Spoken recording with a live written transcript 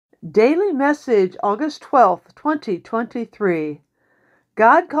Daily Message, August 12th, 2023.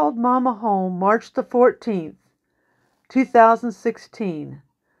 God called Mama home March the 14th, 2016.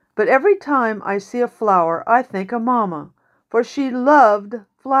 But every time I see a flower, I think of Mama, for she loved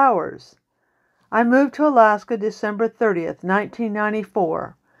flowers. I moved to Alaska December 30th,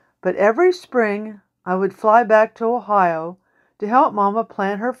 1994. But every spring, I would fly back to Ohio to help Mama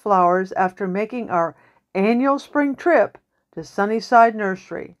plant her flowers after making our annual spring trip to Sunnyside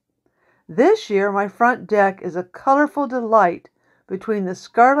Nursery. This year, my front deck is a colorful delight between the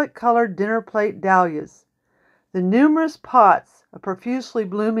scarlet-colored dinner plate dahlias, the numerous pots of profusely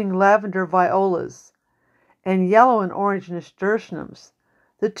blooming lavender violas, and yellow and orange nasturtiums,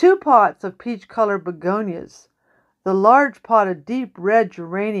 the 2 pots of peach-colored begonias, the large pot of deep red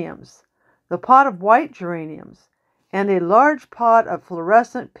geraniums, the pot of white geraniums, and a large pot of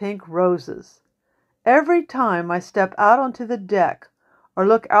fluorescent pink roses. Every time I step out onto the deck or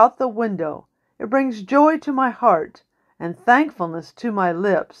look out the window, it brings joy to my heart and thankfulness to my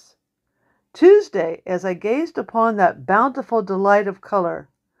lips. Tuesday, as I gazed upon that bountiful delight of color,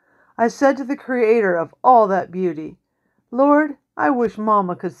 I said to the Creator of all that beauty, "Lord, I wish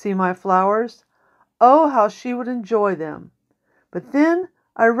Mama could see my flowers. Oh, how she would enjoy them." But then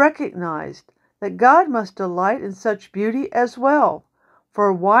I recognized that God must delight in such beauty as well,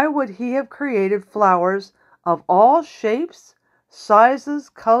 for why would He have created flowers of all shapes, sizes,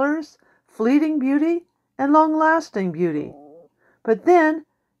 colors, fleeting beauty, and long-lasting beauty? But then,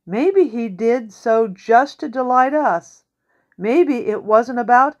 maybe He did so just to delight us. Maybe it wasn't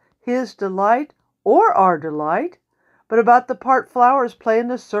about His delight or our delight, but about the part flowers play in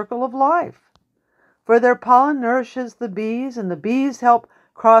the circle of life. For their pollen nourishes the bees, and the bees help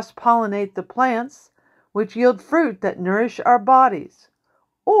cross-pollinate the plants, which yield fruit that nourish our bodies.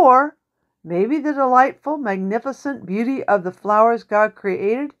 Or maybe the delightful, magnificent beauty of the flowers God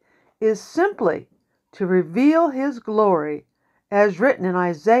created is simply to reveal His glory, as written in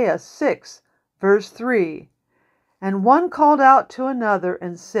Isaiah 6, verse 3. And one called out to another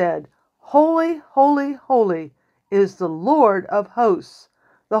and said, "Holy, holy, holy is the Lord of hosts.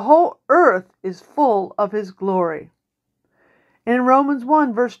 The whole earth is full of His glory." And in Romans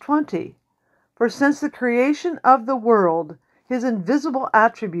 1, verse 20, "For since the creation of the world, His invisible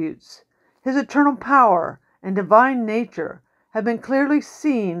attributes, His eternal power and divine nature have been clearly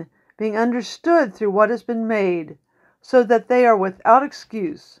seen, being understood through what has been made, so that they are without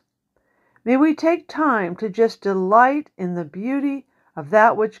excuse." May we take time to just delight in the beauty of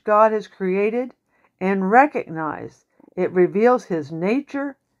that which God has created and recognize it reveals His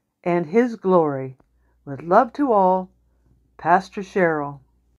nature and His glory. With love to all, Pastor Cheryl.